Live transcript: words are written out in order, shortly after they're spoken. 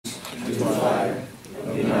the flag of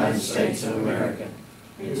the United States of America,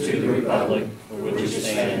 and to the republic for which it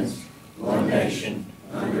stands, one nation,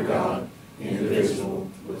 under God, indivisible,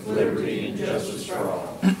 with liberty and justice for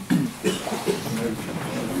all.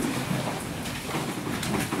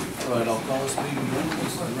 All right, I'll call this meeting to order.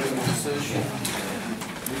 This is the regular session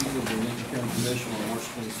meeting of the Lincoln County Commission on March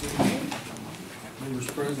 26th. Members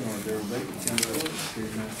present are Darrell Baker, County Clerk,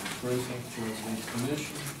 Terry Mathis, President, Charles Lynch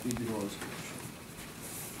Commission, Phoebe Ross Commission.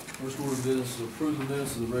 First order of business is approve the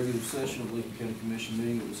minutes of the regular session of Lincoln County Commission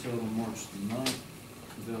meeting that was held on March the 9th,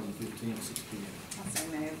 2015 at 6 p.m. I'll say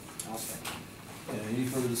move. I'll second. Any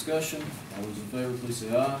further discussion? All those in favor, please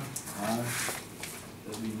say aye. Aye.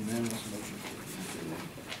 That be unanimous, motion carries.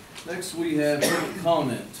 Next, we have public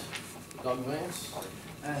comment. Dr. Vance?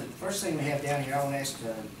 The first thing we have down here, I want to ask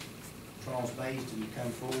Charles Bays to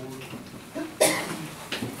come forward.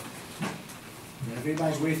 And if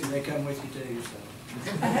anybody's with you, they come with you too. So.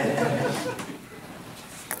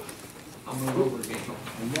 I'll move over again.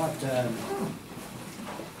 And what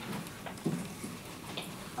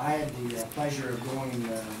I had the pleasure of going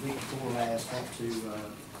the week before last up to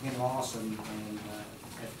Ken Lawson and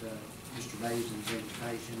at Mr. Bays'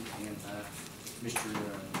 invitation and Mr.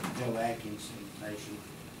 Joe Atkins' invitation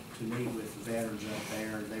to meet with the veterans up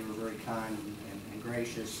there. They were very kind and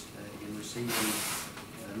gracious in receiving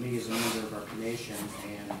me as a member of our commission,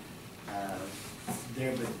 and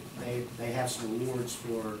they have some awards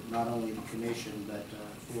for not only the commission but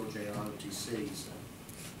for JROTC. So,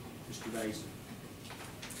 Mr. Bays.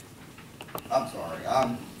 I'm sorry.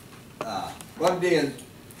 What it is,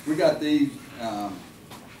 we got these.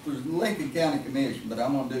 There's Lincoln County Commission, but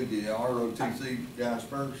I'm going to do the ROTC guys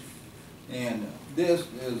first. And this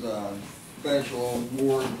is a special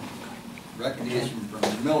award recognition from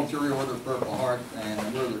the Military Order of Purple Heart,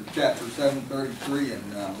 and we're the Chapter 733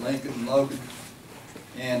 in Lincoln, Logan.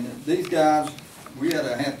 And these guys, we had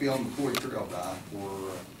a Hatfield and McCoy Trail guy for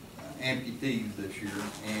amputees this year,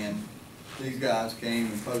 and these guys came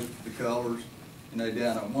and posted the colors, and they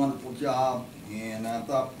done a wonderful job. And I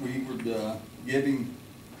thought we would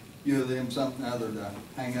give them something other to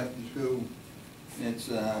hang up in school. It's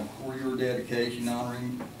for your dedication,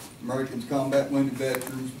 honoring Americans Combat Wounded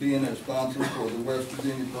Veterans, being a sponsor for the West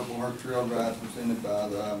Virginia Purple Heart Trail Ride presented by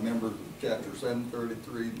the members of Chapter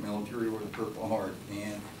 733, Military Order of Purple Heart.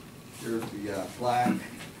 And here's the plaque.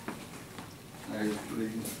 There's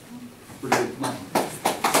pretty good money.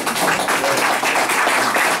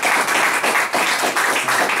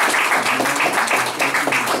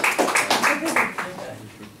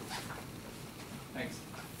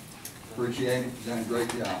 Appreciate it. You've done a great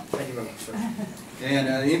job. Thank you very much, sir. And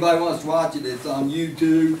anybody wants to watch it, it's on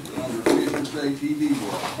YouTube under Fisher State TV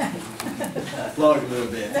World. Plug a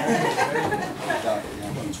little bit.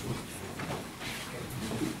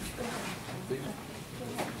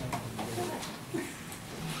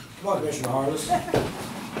 Come on, Commissioner Harless.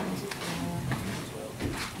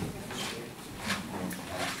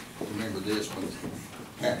 Remember this one's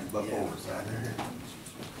happened before.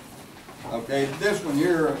 Okay, this one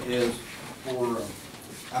here is for,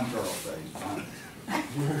 I'm Charles Bays.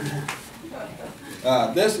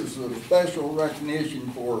 This is a special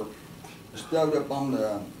recognition for bestowed upon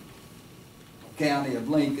the county of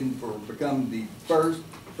Lincoln for becoming the first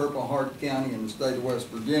Purple Heart County in the state of West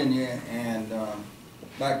Virginia. And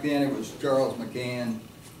back then it was Charles McCann,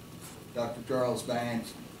 Dr. Charles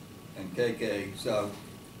Vance, and KK. So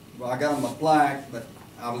well, I got them a plaque, but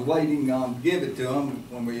I was waiting on to give it to them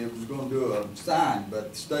when we was going to do a sign,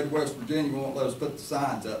 but the state of West Virginia won't let us put the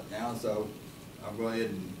signs up now, so I'll go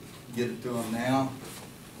ahead and get it to them now.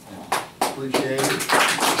 Appreciate it.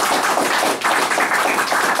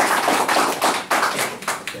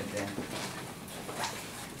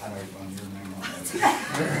 I know it's on your name on that.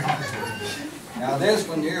 Now this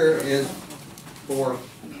one here is for,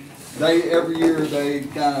 every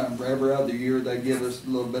other year they give us a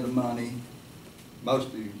little bit of money.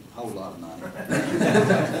 Mostly a whole lot of money.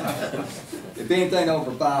 If anything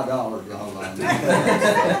over $5, a whole lot of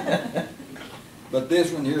money. But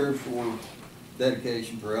this one here is for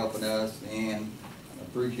dedication for helping us, and I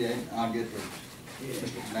appreciate it. I'll get the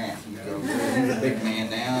man. He's a big man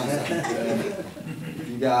now. So,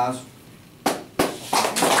 you guys.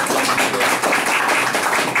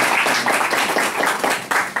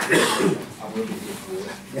 I will be good for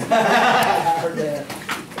it. I heard that.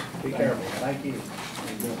 Be careful. Thank you.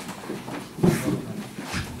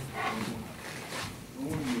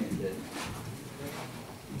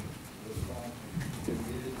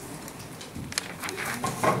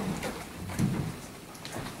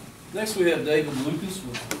 Next, we have David Lucas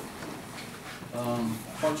with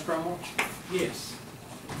Hearts Cry March. Yes.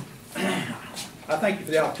 I thank you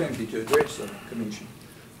for the opportunity to address the commission.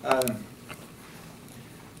 I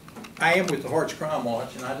am with the Hearts Crime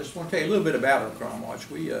Watch, and I just want to tell you a little bit about our Crime Watch.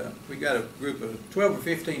 We got a group of 12 or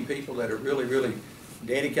 15 people that are really, really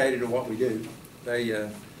dedicated to what we do.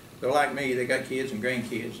 They're like me. They got kids and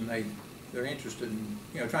grandkids, and they're interested in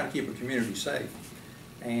trying to keep our community safe.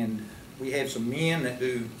 And we have some men that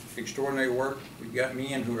do extraordinary work. We've got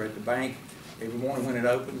men who are at the bank every morning when it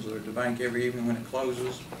opens. They're at the bank every evening when it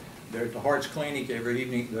closes. They're at the Hearts Clinic every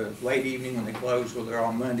evening, the late evening when they close. Well, they're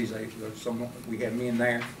on Mondays. We have men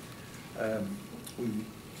there. We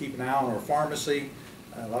keep an eye on our pharmacy,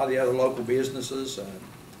 a lot of the other local businesses. I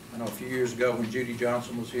know a few years ago when Judy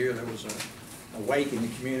Johnson was here, there was a wake in the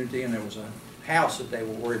community, and there was a house that they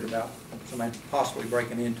were worried about somebody possibly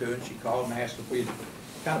breaking into it. And she called and asked if we'd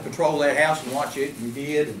kind of patrol that house and watch it, and we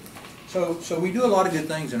did. And so we do a lot of good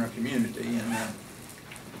things in our community, and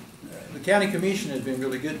the county commission has been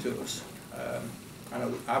really good to us. I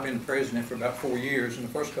know I've been president for about 4 years. In the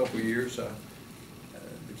first couple of years, the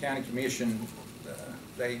county commission,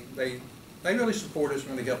 they really support us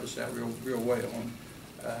and really help us out real well. And,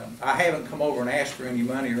 I haven't come over and asked for any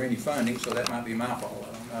money or any funding, so that might be my fault.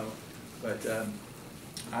 I don't know, but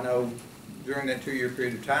I know during that 2-year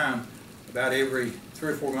period of time, about every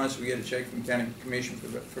 3 or 4 months we get a check from the county commission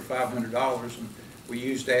for $500, and we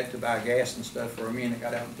used that to buy gas and stuff for our men that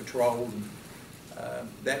got out and patrolled, and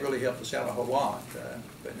that really helped us out a whole lot.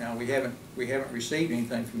 But now we haven't received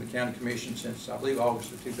anything from the county commission since, I believe,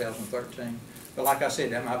 August of 2013. But like I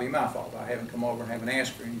said, that might be my fault. I haven't come over and haven't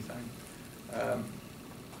asked for anything.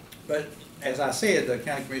 But as I said, the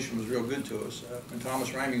county commission was real good to us. When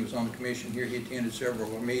Thomas Ramey was on the commission here, he attended several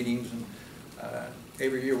of our meetings, and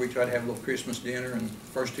every year we try to have a little Christmas dinner. And the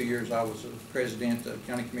first 2 years I was the president, the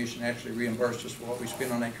county commission actually reimbursed us for what we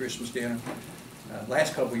spent on that Christmas dinner.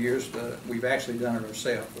 Last couple of years, we've actually done it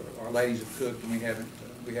ourselves. Our ladies have cooked, and we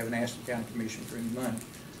haven't asked the county commission for any money.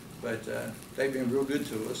 But they've been real good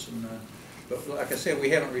to us. And but like I said, we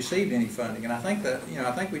haven't received any funding, and I think that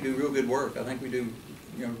I think we do real good work. I think we do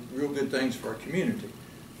real good things for our community.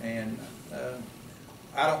 And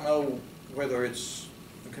I don't know whether it's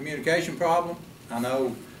a communication problem. I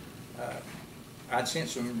know I'd sent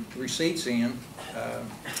some receipts in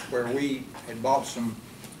where we had bought some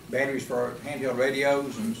batteries for our handheld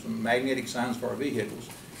radios and some magnetic signs for our vehicles,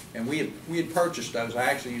 and we had purchased those.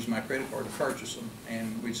 I actually used my credit card to purchase them,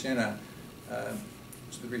 and we sent the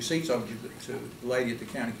receipts over to the lady at the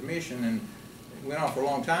county commission, and it went on for a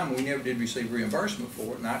long time, and we never did receive reimbursement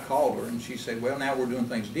for it. And I called her, and she said, well, now we're doing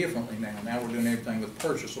things differently now. Now we're doing everything with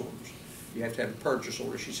purchase orders. You have to have a purchase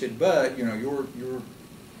order. She said, but your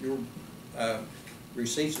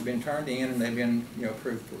receipts have been turned in, and they've been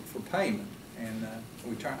approved for payment. And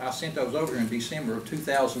I sent those over in December of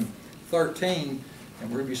 2013,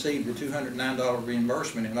 and we received the $209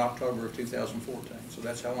 reimbursement in October of 2014. So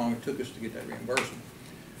that's how long it took us to get that reimbursement.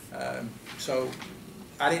 So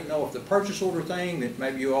I didn't know if the purchase order thing that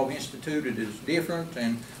maybe you all instituted is different,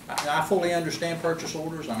 and I fully understand purchase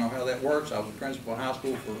orders. I know how that works. I was a principal in high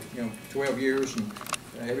school for 12 years, and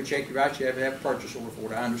every check you write, you have to have a purchase order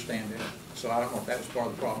for it. I understand that. So I don't know if that was part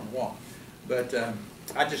of the problem or what. But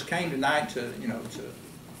I just came tonight to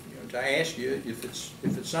to ask you if it's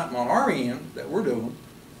something on our end that we're doing.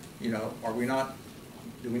 Are we not?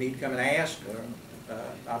 Do we need to come and ask?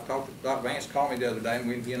 I've talked to Dr. Vance. Called me the other day,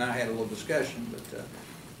 and he and I had a little discussion. But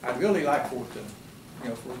I'd really like for it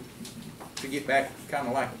to get back kind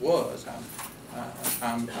of like it was.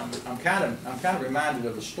 I'm kind of reminded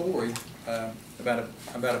of a story about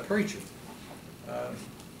a preacher.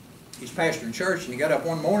 He's pastoring church, and he got up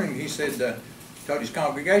one morning and he said, told his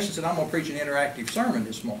congregation, said, I'm going to preach an interactive sermon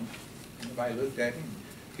this morning. Everybody looked at him.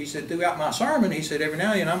 He said, throughout my sermon, he said, every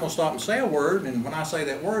now and then I'm going to stop and say a word, and when I say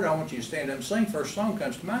that word, I want you to stand up and sing. First song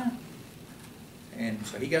comes to mind. And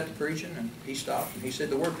so he got to preaching, and he stopped, and he said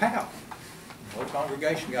the word power. The whole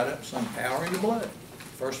congregation got up and sung power in the blood.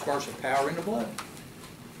 First verse of power in the blood.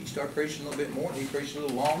 He started preaching a little bit more, and he preached a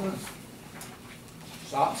little longer.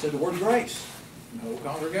 Stopped and said the word grace. And the whole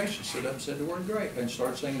congregation stood up and said the word grace, and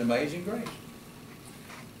started singing Amazing Grace.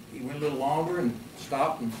 He went a little longer and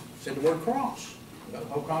stopped and said the word cross. The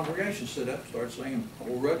whole congregation stood up and started singing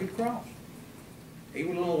Old Rugged Cross. He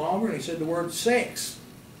went a little longer and he said the word sex.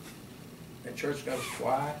 That church got as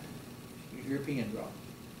quiet. You hear a pin drop.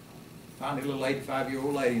 Finally, a little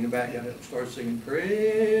 85-year-old lady in the back got up and started singing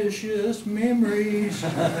Precious Memories.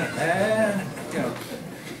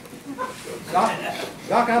 Doc,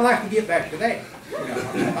 I'd like to get back to that.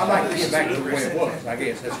 I'd like to get back to the way it was, I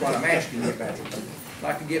guess. That's what I'm asking you about.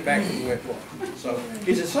 like to get back to the wet water. So,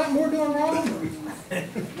 is it something we're doing wrong?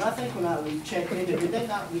 No, I think when we checked into, did they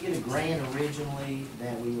not, we get a grant originally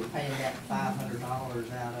that we were paying that $500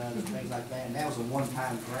 out of and things like that, and that was a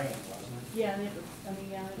one-time grant, wasn't it? Yeah, and it was, I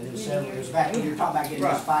mean, yeah. It was several, it was back, when you were talking about getting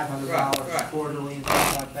this Right, $500 right. quarterly and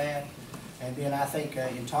things like that. And then I think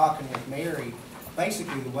in talking with Mary,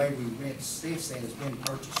 basically the way we went since then has been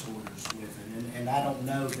purchase orders with it. And I don't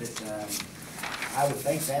know that, I would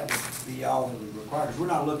think that would be all that would require. 'Cause we're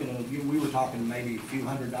not looking at, we were talking maybe a few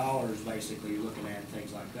 $100s basically, looking at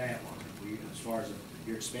things like that, as far as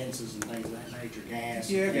your expenses and things of that nature, gas.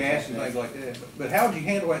 Yeah, things gas and like things that. like that. But how would you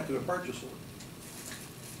handle that through a purchase order?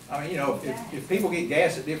 I mean, you know, if people get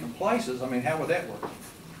gas at different places, I mean, how would that work?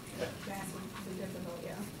 Gas would be difficult,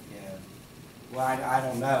 yeah. Yeah. Well, I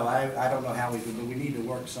don't know. I don't know how we do, but we need to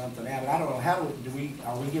work something out. But I don't know, how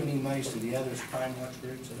are we giving any monies to the other crime watch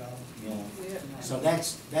groups at all? Yeah. So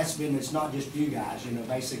that's been, it's not just you guys, you know,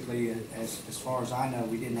 basically, as far as I know,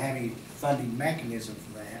 we didn't have any funding mechanism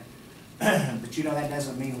for that. But you know, that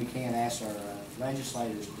doesn't mean we can't ask our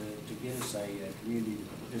legislators to get us a community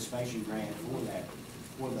participation grant for that,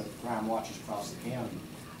 for the crime watches across the county,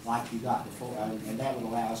 like you got before. And that would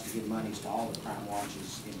allow us to give monies to all the crime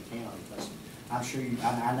watches in the county. Because I'm sure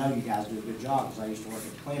I know you guys do a good job, because I used to work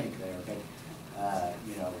at the clinic there, but,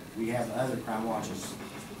 you know, we have other crime watches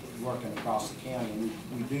working across the county, and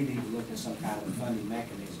we do need to look at some kind of a funding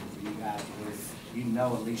mechanism for you guys to where you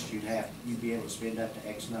know at least you'd be able to spend up to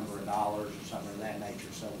X number of dollars or something of that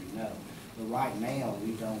nature, so we know. But right now,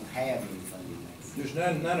 we don't have any funding mechanism.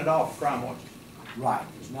 There's none at all for crime watches. Right,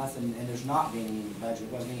 there's nothing, and there's not been any in the budget,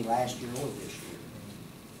 it wasn't any last year or this year.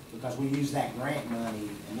 Because we used that grant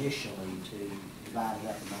money initially to divide it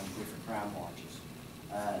up among different crime watches.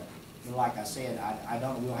 But like I said,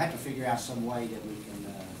 we'll have to figure out some way that we can,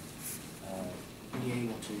 be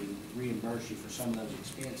able to reimburse you for some of those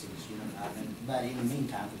expenses, you know. But in the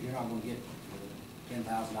meantime, you're not gonna get $10,000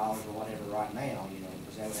 or whatever right now, you know,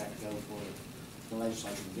 because that would have to go for the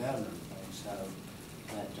legislature and governor and things, so,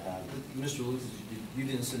 but, Mr. Lucas, you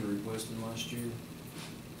didn't send a request in last year?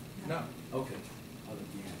 No. Okay.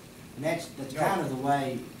 yeah. And that's kind of the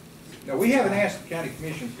way. No, we haven't asked the county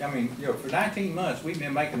commission, I mean, you know, for 19 months, we've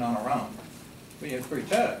been making on our own. It's pretty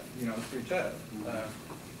tough, you know, it's pretty tough.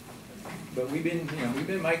 But we've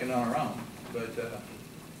been making on our own. But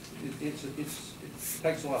it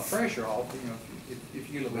takes a lot of pressure off, you know,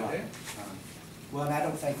 if you look at that. Well, and I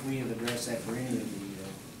don't think we have addressed that for any of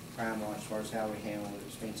the crime watch as far as how we handle the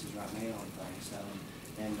expenses right now and things. So,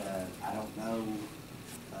 and I don't know,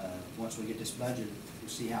 once we get this budget, we'll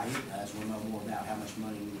see how it does. We'll know more about how much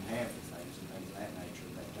money we would have for things and things of that nature.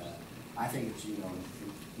 But I think it's, you know,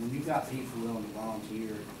 when you've got people willing to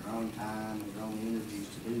volunteer their own time and their own energies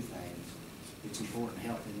to do things, it's important to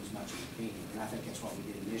help them as much as we can. And I think that's what we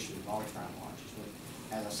did initially with all the crime watches. But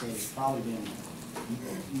as I said, it's probably been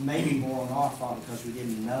maybe more on our fault because we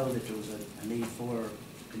didn't know that there was a need for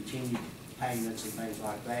continued payments and things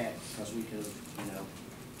like that, because we could, you know,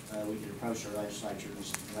 we could approach our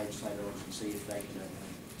legislators and see if they could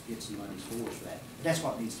get some money for us for that. But that's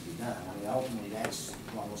what needs to be done. I mean, ultimately, that's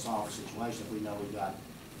what will solve the situation. If we know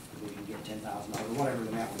we can get $10,000 or whatever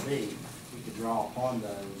the amount would be, we could draw upon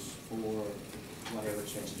those for whatever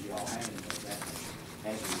expenses you all have in that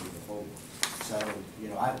as we did before. So, you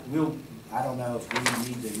know, I don't know if we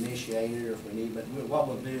need to initiate it or if we need, but what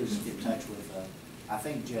we'll do is get in touch with, I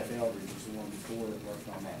think Jeff Eldridge was the one before that worked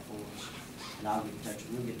on that for us. And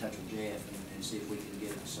we'll get in touch with Jeff and see if we can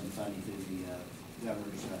get some funding through the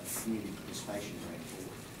governor's community participation grant for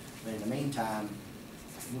it. But in the meantime,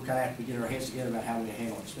 we'll kind of have to get our heads together about how we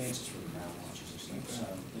handle expenses for the crime watches and stuff. So,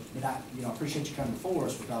 but I, you know, appreciate you coming before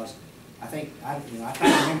us, because I think, I try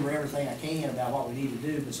to remember everything I can about what we need to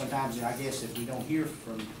do, but sometimes, I guess, if we don't hear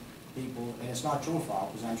from people, and it's not your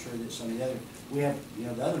fault, because I'm sure that some of the other, we have, you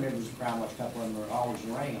know, the other members of Crime Watch, a couple of them are always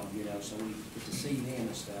around, you know, so we get to see them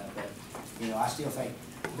and stuff, but, you know, I still think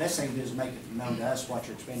the best thing to do is make it known to us what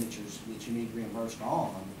your expenditures that you need reimbursed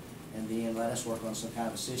on, and then let us work on some kind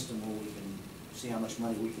of a system where we can see how much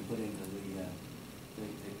money we can put into the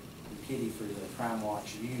kitty for the Crime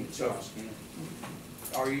Watch units So, across the county.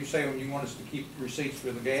 Are you saying you want us to keep receipts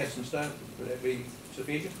for the gas and stuff? Would that be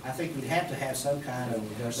sufficient? I think we'd have to have some kind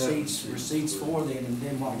of receipts for them, and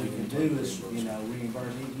then what we can do is, you know,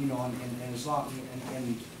 reimburse, you know, and as long,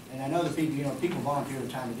 and I know the people, you know, people volunteer their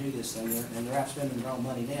time to do this thing, and they're out spending their own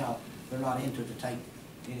money now, they're not into it to take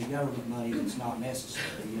any government money that's not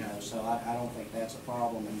necessary, you know, so I don't think that's a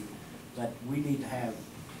problem, but we need to have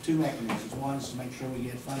two mechanisms. One is to make sure we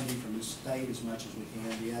get funding from the state as much as we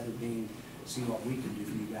can, the other being see what we can do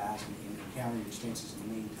for you guys and counter your expenses in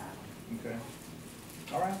the meantime. Okay.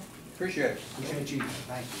 All right, appreciate it. Appreciate you,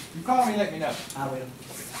 thank you. You call me, let me know. I will.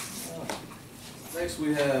 Next,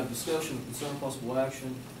 we have discussion of concern possible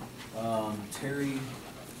action, Terry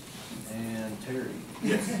and Terry.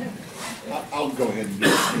 Yes, I'll go ahead and do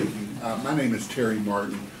the speaking. My name is Terry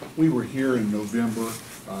Martin. We were here in November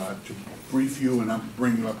to brief you and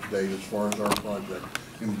bring you up to date as far as our project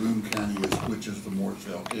in Boone County, which is the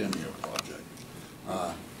Mooresville Cameo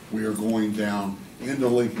project. We are going down into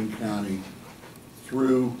Lincoln County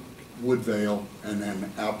through Woodvale and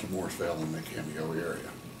then out to Mooresville in the Cameo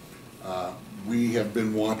area. We have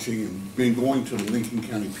been watching and been going to the Lincoln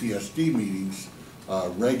County PSD meetings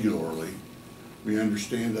regularly. We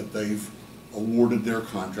understand that they've awarded their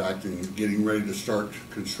contract and getting ready to start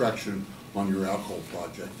construction on your alcohol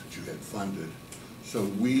project that you had funded. So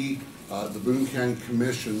we, the Boone County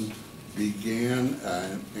Commission, began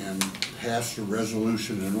and passed a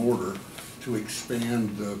resolution in order to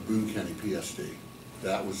expand the Boone County PSD.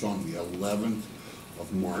 That was on the 11th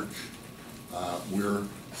of March. We're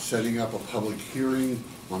setting up a public hearing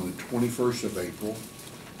on the 21st of April,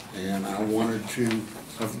 and I wanted to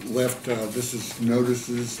have left, this is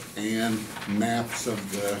notices and maps of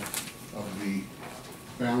the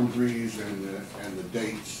boundaries and the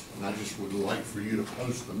dates, and I just would like for you to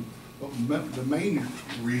post them. But the main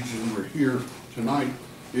reason we're here tonight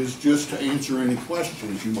is just to answer any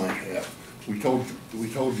questions you might have. We told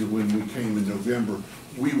you when we came in November,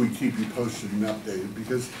 we would keep you posted and updated,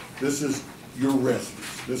 because this is your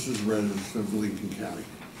residents. This is residents of Lincoln County.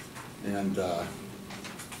 And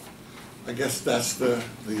I guess that's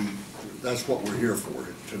that's what we're here for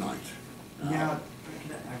tonight. Now,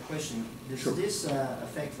 a question, does Sure. this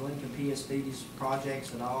affect the Lincoln PSB's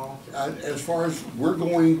projects at all? As far as we're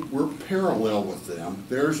parallel with them.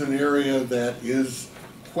 There's an area that is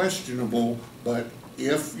questionable, but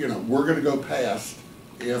if, we're gonna go past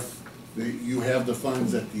if you have the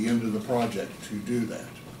funds at the end of the project to do that.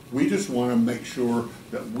 We just wanna make sure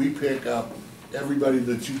that we pick up everybody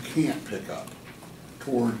that you can't pick up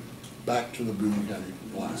toward back to the Boone County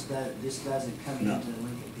line. This doesn't come No. into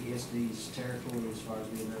Lincoln PSB's territory as far as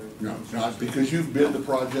being there? No, not because you've bid the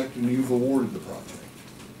project and you've awarded the project.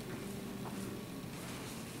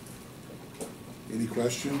 Any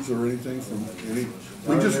questions or anything from any?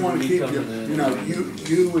 We just want to keep you,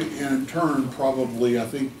 you in turn probably, I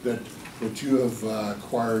think that you have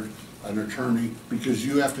acquired an attorney because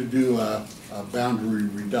you have to do a boundary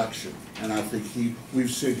reduction. And I think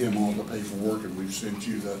we've sent him all the paperwork, and we've sent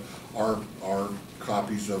you our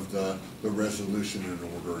copies of the resolution in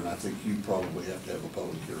order, and I think you probably have to have a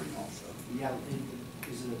public hearing also. Yeah,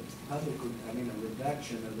 is it a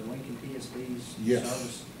reduction of the Lincoln PSB's Yes.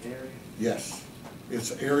 service area? Yes,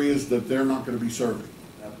 it's areas that they're not gonna be serving,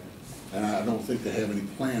 Okay. and I don't think they have any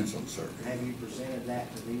plans on serving. Have you presented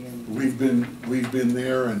that to them? We've been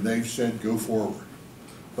there, and they've said go forward,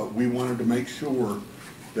 but we wanted to make sure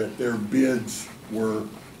that their bids were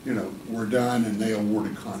done and they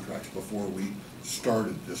awarded contracts before we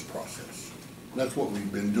started this process. That's what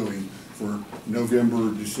we've been doing for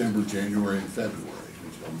November, December, January, and February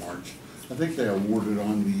until March. I think they awarded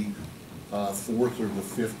on the 4th or the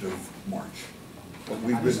 5th of March. But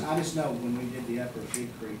I just know when we did the Upper Big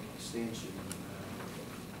Creek extension,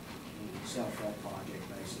 we self-run project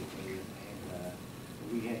basically, and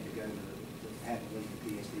we had to go to have the Lincoln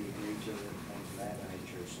PSB agree to it and things of that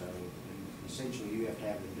nature, so essentially you have to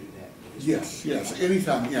have them do that. Yes,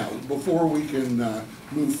 anytime, before we can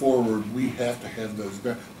move forward, we have to have those,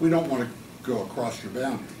 we don't want to go across your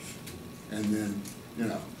boundaries and then,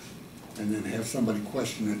 and then have somebody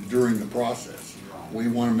question it during the process. We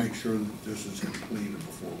want to make sure that this is completed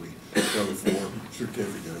before we go for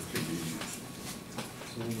certificate of convenience.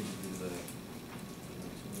 So we need to do that.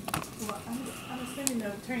 Well, I'm assuming the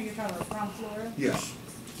attorney you're talking about from Florida? Yes,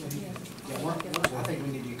 Yeah, I think we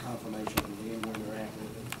need to get confirmation from them where they're at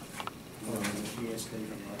with it. The PSB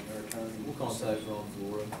from their attorney. We'll contact Ron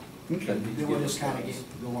Flora. okay. Then we'll just kind of get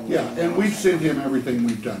going. Yeah, and we've sent him everything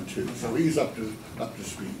we've done too, so he's up to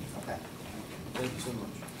speed. Okay. Thank you so much.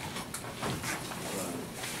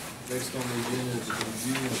 Next on the agenda is the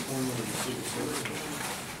review and appointment of the civil service commission.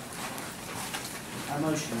 I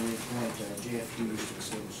motion to appoint Jeff Hughes to the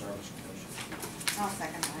Civil Service Commission. I'll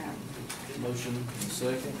second that. Motion and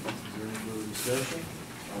second. Is there any further discussion?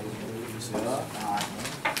 All those in favor, say aye.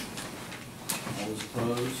 Aye. All those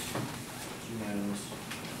opposed? It's unanimous.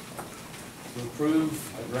 To approve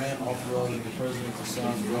a grant authorizing the president to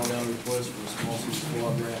sign the drawdown request for a small city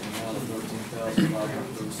squad grant in the amount of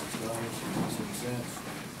 $13,536.07.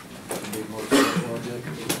 Big Mark project.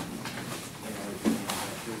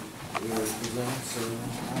 We already presented, so I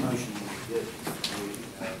motion to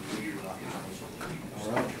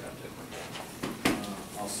All right.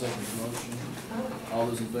 I'll second the motion. All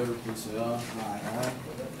those in favor, please say aye. Aye.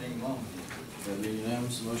 That being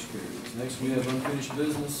unanimous, the motion carries. Next, we have unfinished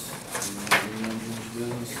business. We don't have any unfinished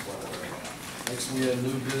business. Next, we have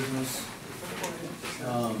new business.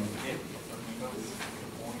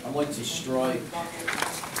 I'd like to strike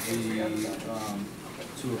the,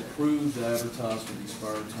 to approve the advertise for the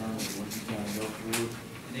expired term of Lincoln County Health Board.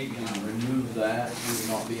 Remove that, we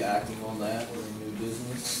will not be acting on that during new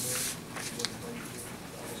business.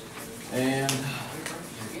 And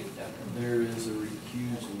there is a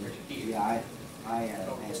recusal. Yeah, I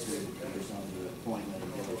asked her to put us on the appointment of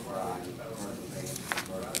Billy Fry,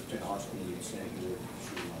 to the Arts Community Center.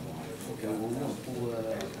 Okay, well, we're gonna pull that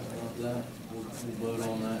out, about that, we'll vote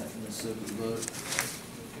on that in a separate vote.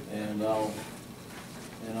 And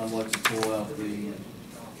I'd like to pull out the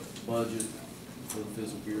budget for the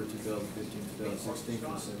fiscal year 2015-2016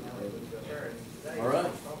 for the separate vote. All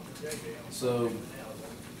right, so,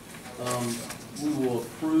 we will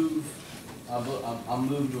approve, I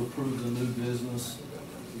move to approve the new business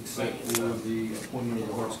except for the appointment of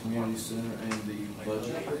the Hearts Community Center and the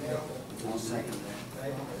budget. I'll second that.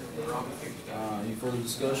 Any further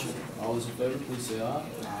discussion? All those in favor, please say aye.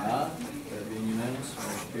 Aye. That being unanimous,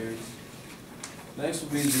 motion carries. Next will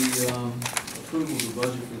be the approval of the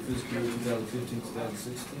budget for the fiscal year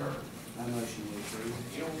 2015-2016. I motion to approve.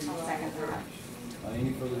 I'll second that.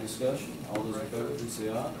 Any further discussion? All those in favor, please say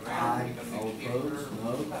aye. Aye. All opposed?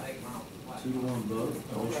 No. 2-1 vote,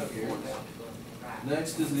 motion carries.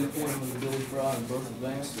 Next is the appointment of Billy Fry and Bertha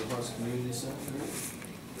Banks to the Hearts Community Center.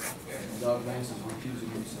 And Doc Banks is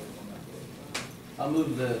recusing himself on that. I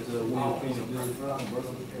move that we appoint Billy Fry and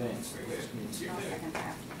Bertha Banks to the Hearts Community Center. I'll second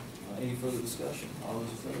that. Any further discussion? All those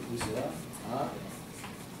in favor, please say aye.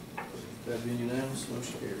 Aye. That being unanimous,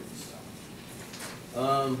 motion carries. Do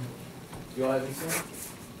y'all have anything?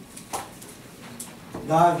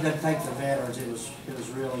 No, I was gonna thank the veterans. It was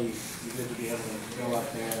really good to be able to go up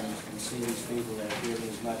there and see these people that have given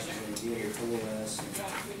as much as they did for us.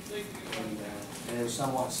 And it was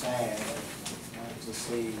somewhat sad to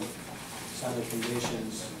see some of the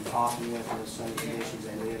conditions, and talking with us, some of the conditions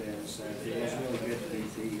they live in. So it was really good to be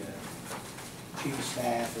the chief of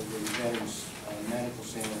staff of the Veterans Medical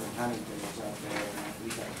Center in Huntington was up there. And we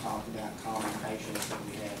got to talk about common patients that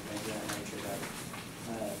we have, things of that nature. But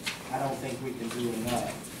I don't think we can do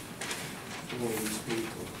enough for these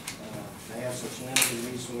people. They have such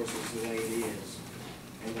limited resources the way it is,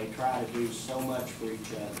 and they try to do so much for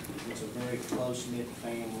each other. It's a very close-knit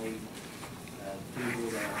family, people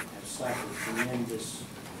that have suffered tremendous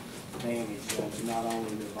damage to not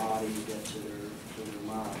only their bodies but to their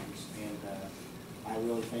minds. And I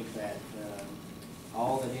really think that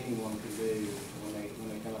all that anyone can do when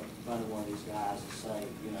they come up in front of one of these guys is say,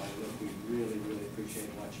 you know, look, we really, really appreciate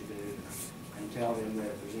what you do, and tell them that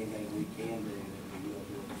if there's anything we can do, that we will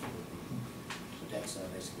do it. But that's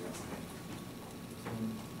basically all.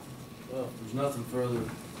 Well, if there's nothing further,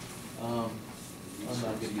 I'm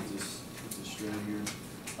not gonna get this straight here.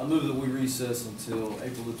 I move that we recess until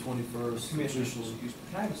April the 21st. Commissioner, excuse me,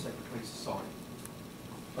 can I have a second, please? Sorry.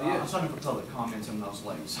 Oh, yeah. I'm signing for public comments and I was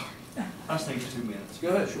late, sorry. I just take 2 minutes. Go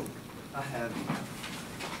ahead. Sure. I have,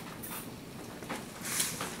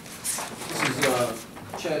 This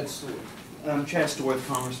is Chad Stewart. Chad Stewart,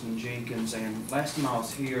 Congressman Jenkins, and last time I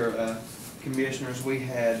was here, Commissioners, we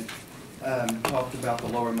had talked about the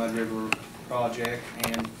Lower Mud River project,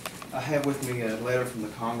 and I have with me a letter from the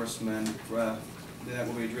Congressman that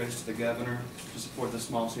will be addressed to the Governor to support the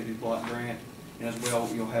Small City Block Grant, and as well,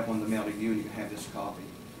 you'll have one in the mail to you, and you can have this copy.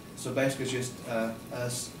 So basically, it's just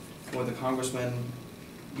us, or the Congressman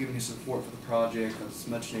giving his support for the project. It's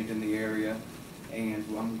much needed in the area, and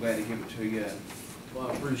I'm glad to give it to you. Well,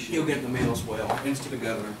 I appreciate it. You'll get the mail as well, and it's to the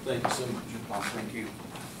Governor. Thank you so much. Thank you.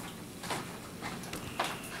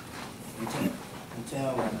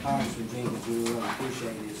 Until Congressman Jenkins, we really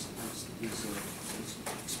appreciate his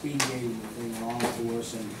expediting the thing along for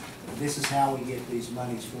us, and this is how we get these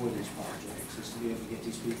monies for these projects, is to be able to get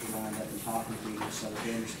these people lined up and talking to people so that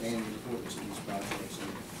they understand the importance of these projects.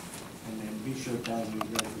 And then be sure to tell them we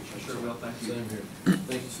really appreciate it. Sure will, thank you. Same here.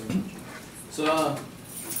 Thank you so much. So,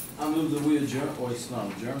 I move that we adjourn, or it's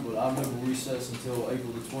not adjourn, but I move we recess until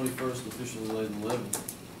April the 21st, officially laid 11.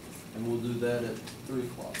 And we'll do that at 3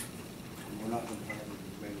 o'clock. And we're not going to have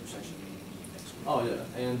a regular session meeting next week. Oh,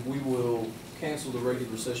 yeah, and we will cancel the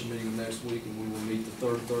regular session meeting next week, and we will meet the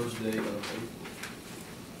third Thursday of April.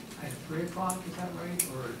 At 3 o'clock, is that right,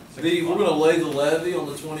 or? We're gonna lay the levy on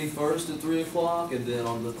the 21st at 3 o'clock, and then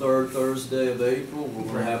on the third Thursday of April, we're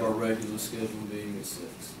gonna have our regular scheduled meeting at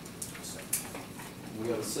 6. We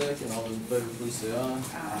got a second, all those in favor, please say aye.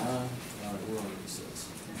 Aye. All right, we're on recess.